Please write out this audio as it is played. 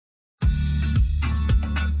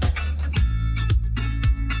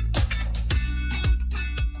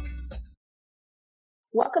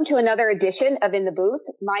Welcome to another edition of In the Booth.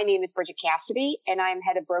 My name is Bridget Cassidy, and I'm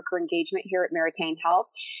head of broker engagement here at Meritain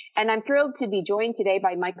Health. And I'm thrilled to be joined today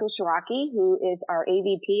by Michael Shiraki, who is our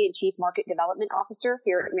AVP and Chief Market Development Officer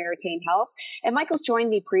here at Meritain Health. And Michael's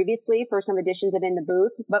joined me previously for some editions of In the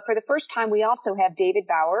Booth, but for the first time, we also have David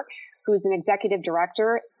Bauer, who's an executive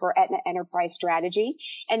director for Aetna Enterprise Strategy.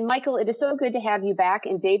 And Michael, it is so good to have you back.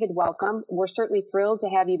 And David, welcome. We're certainly thrilled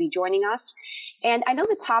to have you be joining us. And I know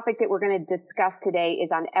the topic that we're going to discuss today is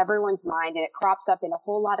on everyone's mind, and it crops up in a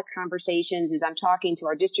whole lot of conversations as I'm talking to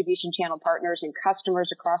our distribution channel partners and customers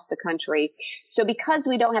across the country. So because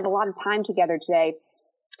we don't have a lot of time together today,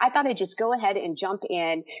 I thought I'd just go ahead and jump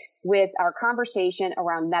in with our conversation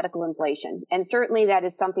around medical inflation. And certainly that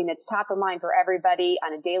is something that's top of mind for everybody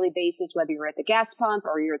on a daily basis, whether you're at the gas pump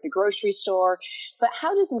or you're at the grocery store. But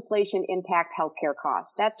how does inflation impact healthcare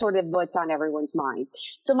costs? That's sort of what's on everyone's mind.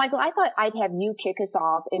 So Michael, I thought I'd have you kick us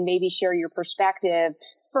off and maybe share your perspective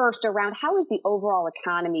first around how is the overall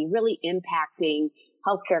economy really impacting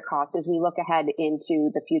healthcare costs as we look ahead into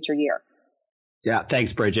the future year? Yeah,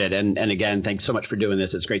 thanks, Bridget. And again, thanks so much for doing this.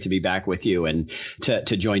 It's great to be back with you and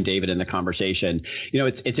to join David in the conversation. You know,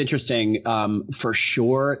 it's interesting. For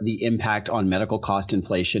sure, the impact on medical cost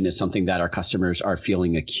inflation is something that our customers are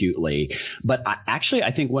feeling acutely. But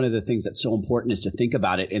I think one of the things that's so important is to think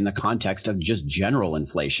about it in the context of just general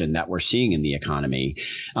inflation that we're seeing in the economy.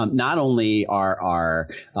 Not only are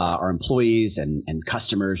our employees and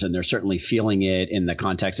customers, and they're certainly feeling it in the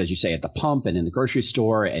context, as you say, at the pump and in the grocery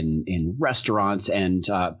store and in restaurants, and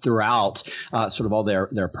throughout sort of all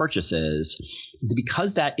their purchases, because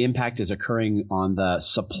that impact is occurring on the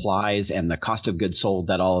supplies and the cost of goods sold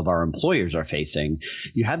that all of our employers are facing,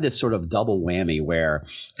 you have this sort of double whammy where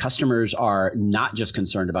customers are not just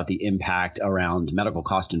concerned about the impact around medical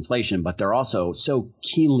cost inflation, but they're also so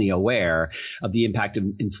keenly aware of the impact of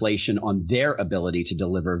inflation on their ability to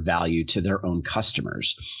deliver value to their own customers.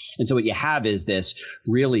 And so what you have is this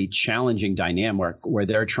really challenging dynamic where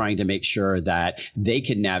they're trying to make sure that they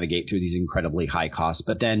can navigate through these incredibly high costs,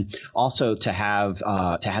 but then also to have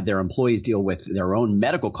their employees deal with their own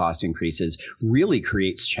medical cost increases really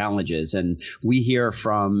creates challenges. And we hear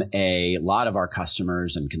from a lot of our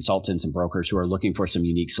customers and consultants and brokers who are looking for some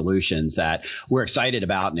unique solutions that we're excited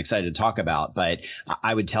about and excited to talk about. But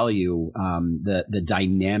I would tell you the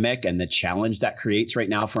dynamic and the challenge that creates right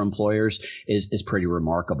now for employers is pretty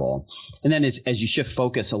remarkable. And then as you shift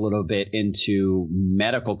focus a little bit into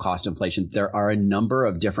medical cost inflation, there are a number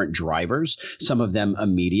of different drivers, some of them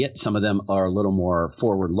immediate, some of them are a little more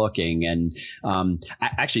forward looking. And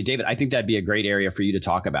actually, David, I think that'd be a great area for you to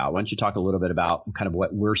talk about. Why don't you talk a little bit about kind of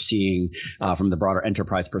what we're seeing from the broader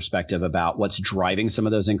enterprise perspective about what's driving some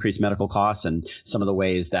of those increased medical costs and some of the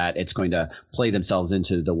ways that it's going to play themselves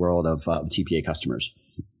into the world of TPA customers.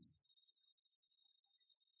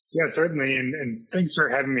 Yeah, certainly. And thanks for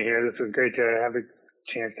having me here. This was great to have a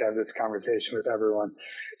chance to have this conversation with everyone.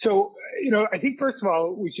 So, I think first of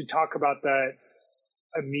all, we should talk about that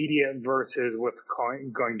immediate versus what's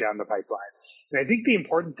going down the pipeline. And I think the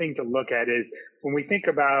important thing to look at is when we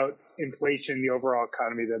think about inflation, the overall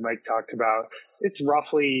economy that Mike talked about, it's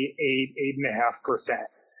roughly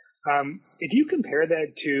 8.5%. If you compare that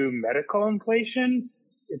to medical inflation,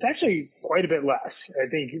 it's actually quite a bit less. I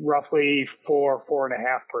think roughly 4.5%.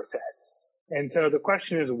 And so the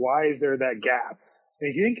question is, why is there that gap? And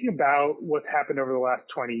if you're thinking about what's happened over the last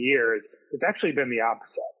 20 years, it's actually been the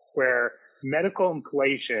opposite, where medical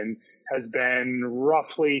inflation has been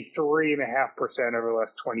roughly 3.5% over the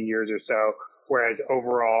last 20 years or so, whereas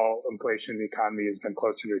overall inflation in the economy has been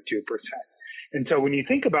closer to 2%. And so when you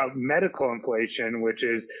think about medical inflation, which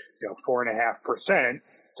is 4.5%,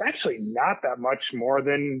 it's actually not that much more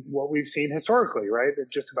than what we've seen historically, right?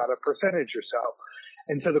 It's just about a percentage or so.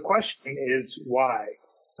 And so the question is why?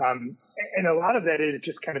 And a lot of that is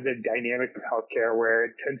just kind of the dynamic of healthcare where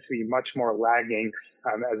it tends to be much more lagging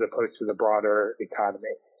as opposed to the broader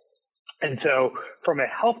economy. And so from a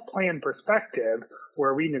health plan perspective,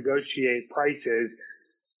 where we negotiate prices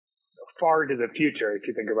far into the future, if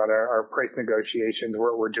you think about our price negotiations,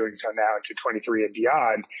 we're doing so now into 23 and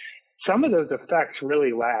beyond, some of those effects really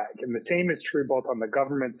lag. And the same is true both on the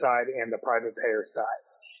government side and the private payer side.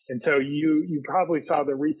 And so you probably saw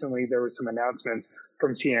that recently there was some announcements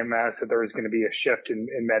from CMS that there was going to be a shift in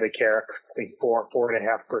Medicare, I think 4.5%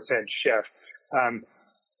 shift.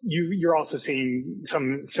 You're also seeing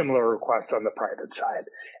some similar requests on the private side.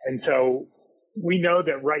 And so we know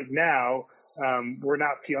that right now we're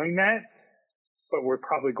not feeling that, but we're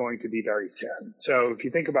probably going to be very soon. So if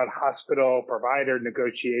you think about hospital provider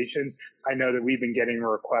negotiations, I know that we've been getting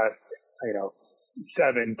requests,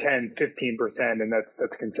 7, 10, 15%, and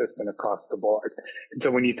that's consistent across the board. And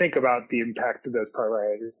so when you think about the impact of those part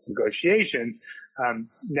negotiations,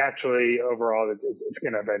 naturally overall it's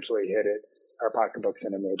going to eventually hit our pocketbooks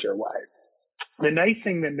in a major way. The nice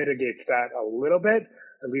thing that mitigates that a little bit,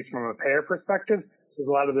 at least from a payer perspective, is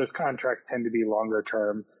a lot of those contracts tend to be longer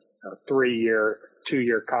term, 3-year,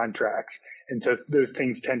 2-year contracts. And so those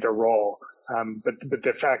things tend to roll. But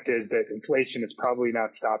the fact is that inflation is probably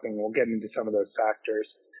not stopping. We'll get into some of those factors.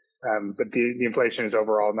 But the inflation is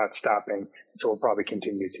overall not stopping. So we'll probably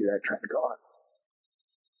continue to see that trend go on.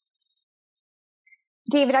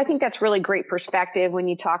 David, I think that's really great perspective when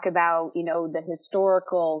you talk about, the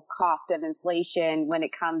historical cost of inflation when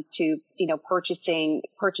it comes to, purchasing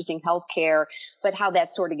healthcare, but how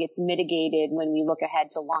that sort of gets mitigated when we look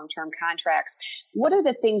ahead to long-term contracts. What are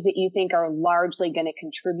the things that you think are largely going to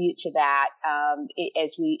contribute to that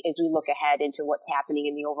as we look ahead into what's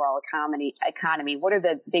happening in the overall economy? What are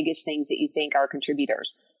the biggest things that you think are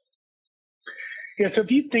contributors? Yeah, so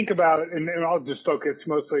if you think about, and I'll just focus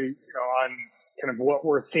mostly on kind of what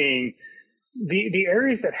we're seeing, the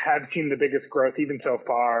areas that have seen the biggest growth even so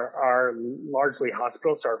far are largely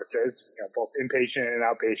hospital services, both inpatient and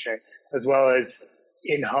outpatient, as well as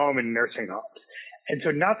in-home and nursing homes. And so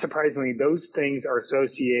not surprisingly, those things are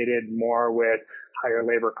associated more with higher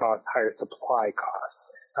labor costs, higher supply costs.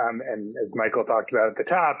 And as Michael talked about at the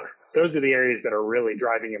top, those are the areas that are really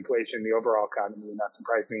driving inflation in the overall economy. And not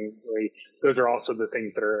surprisingly, those are also the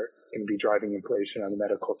things that are going to be driving inflation on the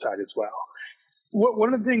medical side as well.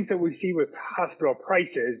 One of the things that we see with hospital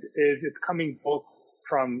prices is it's coming both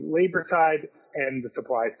from labor side and the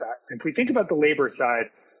supply side. If we think about the labor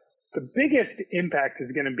side, the biggest impact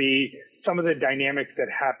is going to be some of the dynamics that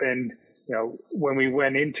happened, when we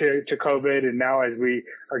went into COVID, and now as we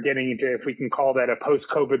are getting into, if we can call that a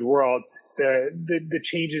post-COVID world, the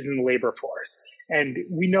changes in the labor force. And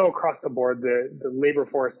we know across the board the labor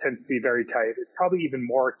force tends to be very tight. It's probably even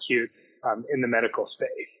more acute in the medical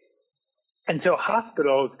space. And so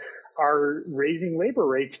hospitals are raising labor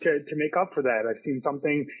rates to make up for that. I've seen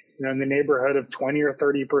something, in the neighborhood of 20 or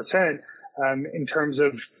 30% in terms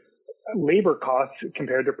of labor costs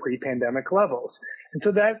compared to pre-pandemic levels. And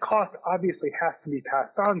so that cost obviously has to be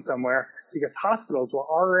passed on somewhere because hospitals were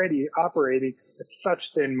already operating at such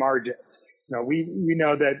thin margins. We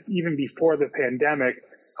know that even before the pandemic,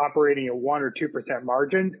 operating at 1 or 2%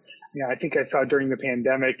 margins, I think I saw during the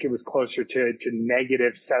pandemic it was closer to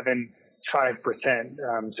negative 5%.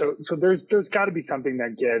 So there's got to be something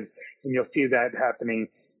that gives, and you'll see that happening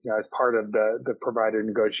as part of the provider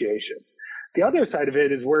negotiations. The other side of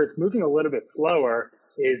it is where it's moving a little bit slower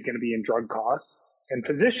is going to be in drug costs and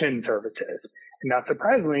physician services. And not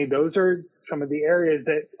surprisingly, those are some of the areas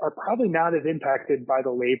that are probably not as impacted by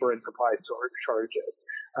the labor and supply shortages.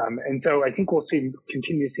 And so I think we'll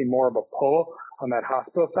continue to see more of a pull on that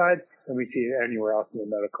hospital side than we see anywhere else in the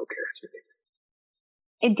medical care space.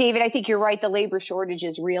 And David, I think you're right. The labor shortage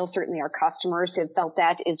is real. Certainly our customers have felt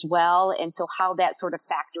that as well. And so how that sort of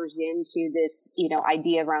factors into this,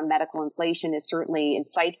 idea around medical inflation is certainly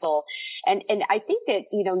insightful. And I think that,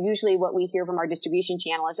 usually what we hear from our distribution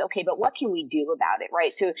channel is, okay, but what can we do about it, right?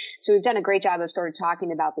 So we've done a great job of sort of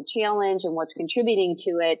talking about the challenge and what's contributing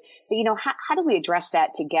to it. But, how do we address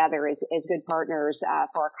that together as good partners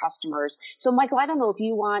for our customers? So Michael, I don't know if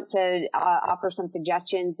you want to offer some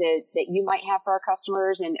suggestions that you might have for our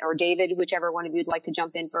customers, or David, whichever one of you would like to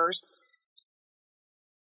jump in first.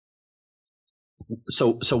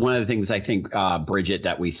 So one of the things I think, Bridget,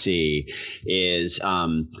 that we see is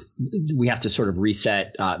we have to sort of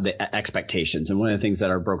reset the expectations. And one of the things that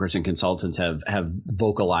our brokers and consultants have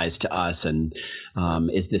vocalized to us and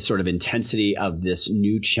is this sort of intensity of this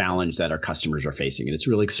new challenge that our customers are facing. And it's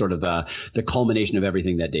really sort of the culmination of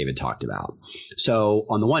everything that David talked about. So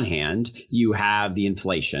on the one hand, you have the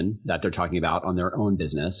inflation that they're talking about on their own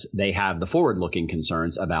business. They have the forward-looking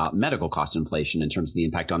concerns about medical cost inflation in terms of the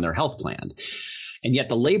impact on their health plan. And yet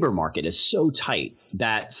the labor market is so tight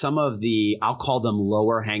that some of the, I'll call them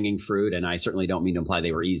lower hanging fruit, and I certainly don't mean to imply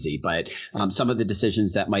they were easy, but some of the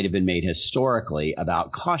decisions that might have been made historically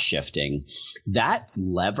about cost shifting, that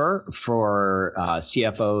lever for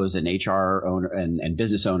CFOs and HR and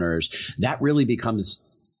business owners, that really becomes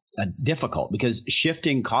difficult because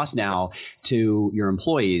shifting cost now to your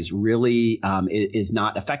employees really is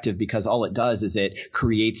not effective because all it does is it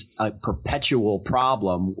creates a perpetual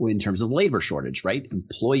problem in terms of labor shortage, right?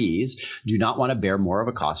 Employees do not want to bear more of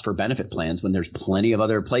a cost for benefit plans when there's plenty of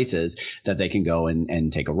other places that they can go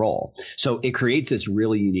and take a role. So it creates this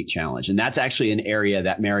really unique challenge. And that's actually an area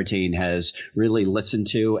that Meritain has really listened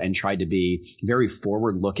to and tried to be very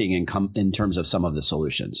forward looking in terms of some of the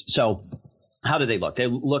solutions. So How do they look? They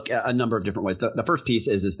look at a number of different ways. The first piece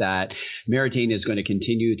is that Meritain is going to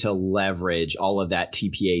continue to leverage all of that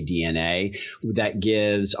TPA DNA that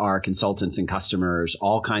gives our consultants and customers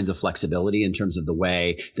all kinds of flexibility in terms of the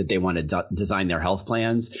way that they want to design their health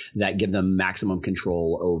plans that give them maximum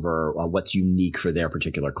control over what's unique for their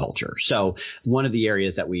particular culture. So one of the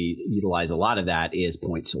areas that we utilize a lot of that is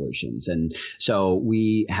point solutions. And so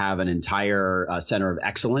we have an entire center of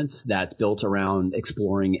excellence that's built around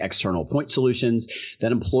exploring external point solutions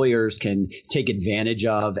that employers can take advantage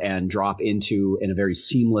of and drop into in a very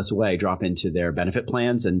seamless way, drop into their benefit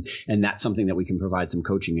plans. And that's something that we can provide some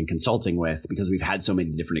coaching and consulting with because we've had so many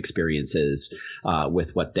different experiences with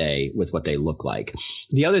what they look like.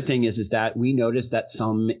 The other thing is that we notice that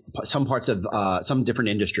some parts of some different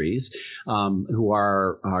industries who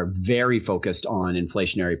are very focused on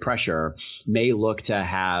inflationary pressure may look to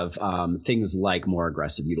have things like more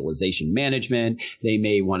aggressive utilization management. They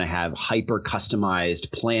may want to have hyper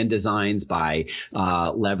customized plan designs by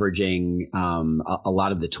leveraging a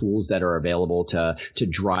lot of the tools that are available to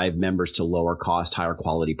drive members to lower cost, higher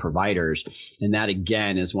quality providers. And that,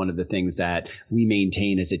 again, is one of the things that we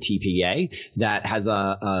maintain as a TPA that has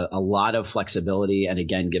a lot of flexibility and,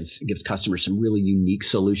 again, gives customers some really unique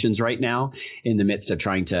solutions right now in the midst of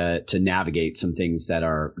trying to navigate some things that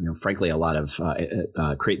are, frankly, a lot of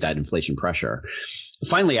create that inflation pressure.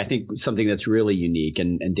 Finally, I think something that's really unique,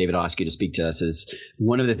 and David, I'll ask you to speak to this, is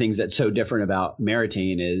one of the things that's so different about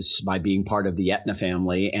Meritain is by being part of the Aetna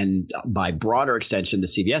family and by broader extension, the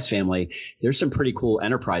CVS family, there's some pretty cool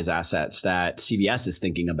enterprise assets that CVS is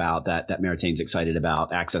thinking about that Meritain's excited about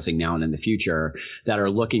accessing now and in the future that are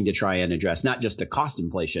looking to try and address not just the cost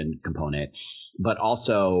inflation component, but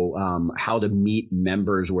also how to meet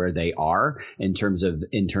members where they are in terms of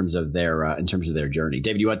their journey.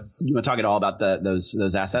 David, you want to talk at all about those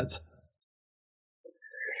assets?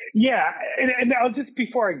 Yeah, and I'll just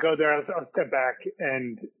before I go there, I'll step back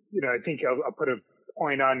and I think I'll put a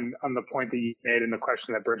point on the point that you made in the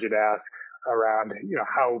question that Bridget asked around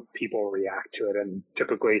how people react to it and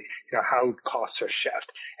typically how costs are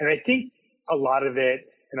shift. And I think a lot of it.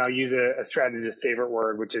 And I'll use a strategist's favorite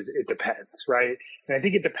word, which is it depends, right? And I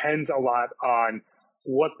think it depends a lot on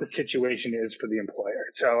what the situation is for the employer.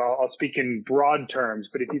 So I'll speak in broad terms,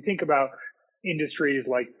 but if you think about industries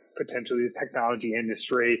like potentially the technology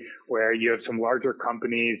industry, where you have some larger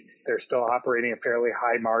companies, they're still operating a fairly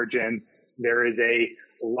high margin, there is a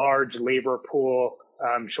large labor pool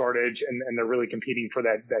shortage, and they're really competing for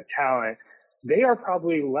that talent, they are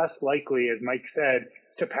probably less likely, as Mike said,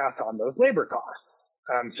 to pass on those labor costs.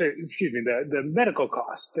 The medical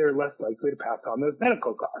costs, they're less likely to pass on those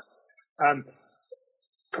medical costs.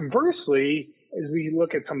 Conversely, as we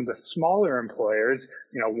look at some of the smaller employers,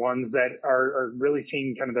 ones that are really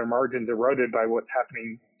seeing kind of their margins eroded by what's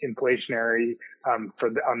happening inflationary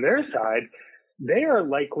on their side, they are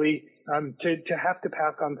likely to have to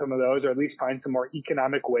pass on some of those, or at least find some more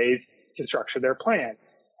economic ways to structure their plan.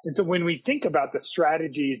 And so when we think about the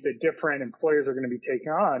strategies that different employers are going to be taking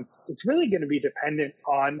on, it's really going to be dependent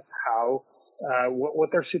on how what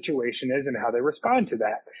their situation is and how they respond to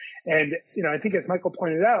that. And I think as Michael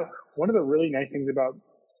pointed out, one of the really nice things about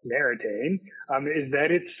Meritain is that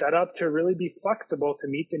it's set up to really be flexible to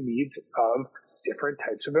meet the needs of different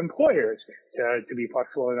types of employers, to be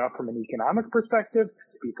flexible enough from an economic perspective,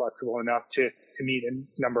 to be flexible enough to meet a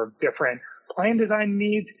number of different plan design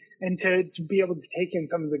needs, and to be able to take in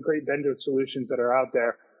some of the great vendor solutions that are out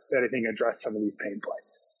there that I think address some of these pain points.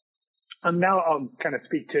 Now I'll kind of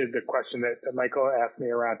speak to the question that Michael asked me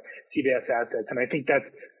around CVS assets, and I think that's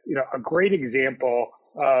a great example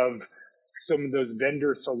of some of those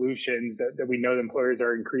vendor solutions that we know the employers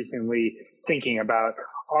are increasingly thinking about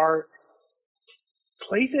are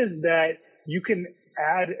places that you can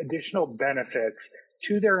add additional benefits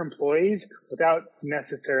to their employees without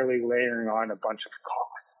necessarily layering on a bunch of costs.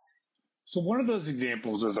 So one of those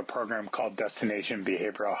examples is a program called Destination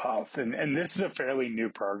Behavioral Health. And this is a fairly new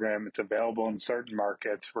program. It's available in certain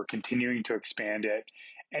markets. We're continuing to expand it.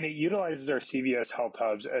 And it utilizes our CVS Health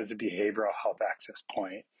Hubs as a behavioral health access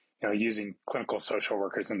point, using clinical social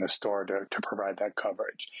workers in the store to provide that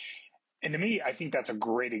coverage. And to me, I think that's a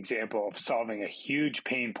great example of solving a huge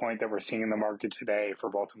pain point that we're seeing in the market today for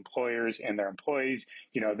both employers and their employees,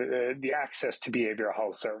 the access to behavioral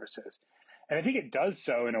health services. And I think it does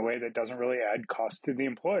so in a way that doesn't really add cost to the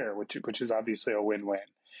employer, which is obviously a win-win.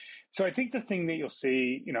 So I think the thing that you'll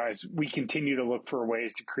see, as we continue to look for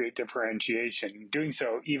ways to create differentiation, doing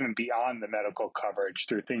so even beyond the medical coverage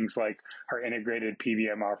through things like our integrated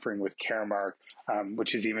PBM offering with Caremark,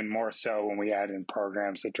 which is even more so when we add in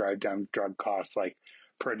programs that drive down drug costs like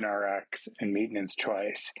PridNRx, and Maintenance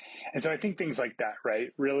Choice. And so I think things like that, right,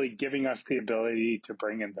 really giving us the ability to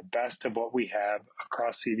bring in the best of what we have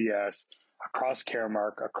across CVS, across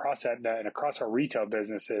Caremark, across Aetna, and across our retail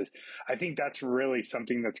businesses, I think that's really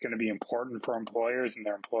something that's going to be important for employers and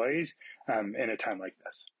their employees in a time like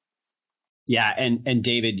this. Yeah, and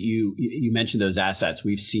David, you mentioned those assets.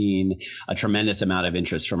 We've seen a tremendous amount of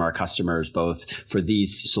interest from our customers, both for these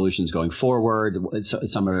solutions going forward,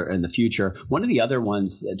 some are in the future. One of the other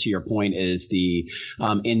ones, to your point, is the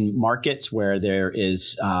in markets where there is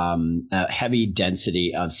a heavy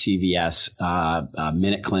density of CVS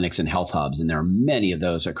Minute Clinics and Health Hubs, and there are many of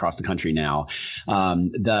those across the country now.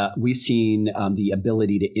 We've seen the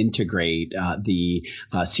ability to integrate the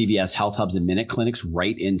CVS Health Hubs and Minute Clinics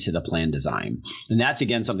right into the plan design. And that's,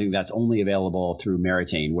 again, something that's only available through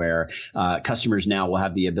Meritain, where customers now will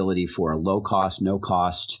have the ability for a low cost, no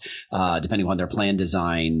cost, depending on their plan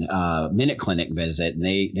design, Minute Clinic visit. And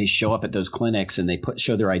they show up at those clinics and they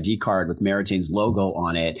show their ID card with Meritain's logo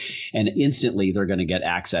on it, and instantly they're going to get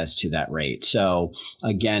access to that rate. So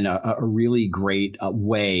again, a really great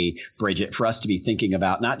way, Bridget, for us to be thinking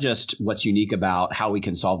about not just what's unique about how we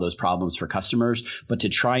can solve those problems for customers, but to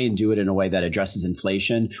try and do it in a way that addresses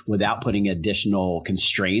inflation without putting additional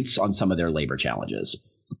constraints on some of their labor challenges.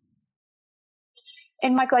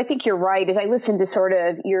 And Michael, I think you're right. As I listen to sort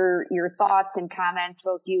of your thoughts and comments,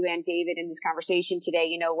 both you and David, in this conversation today,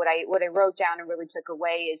 what I wrote down and really took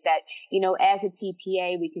away is that, as a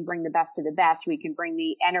TPA, we can bring the best of the best. We can bring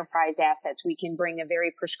the enterprise assets. We can bring a very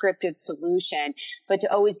prescriptive solution, but to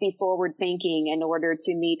always be forward thinking in order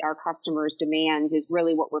to meet our customers' demands is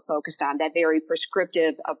really what we're focused on, that very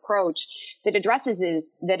prescriptive approach that addresses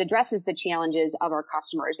the challenges of our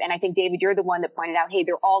customers. And I think, David, you're the one that pointed out, hey,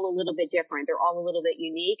 they're all a little bit different. They're all a little bit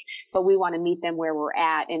unique, but we want to meet them where we're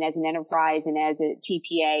at. And as an enterprise and as a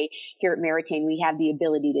TPA here at Meritain, we have the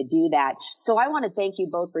ability to do that. So I want to thank you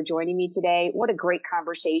both for joining me today. What a great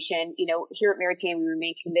conversation. Here at Meritain, we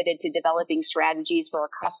remain committed to developing strategies for our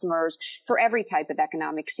customers for every type of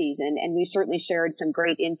economic season. And we certainly shared some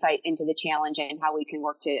great insight into the challenge and how we can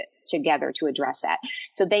work together to address that.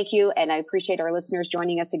 So thank you. And I appreciate our listeners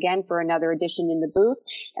joining us again for another edition in the booth.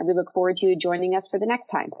 And we look forward to you joining us for the next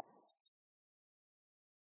time.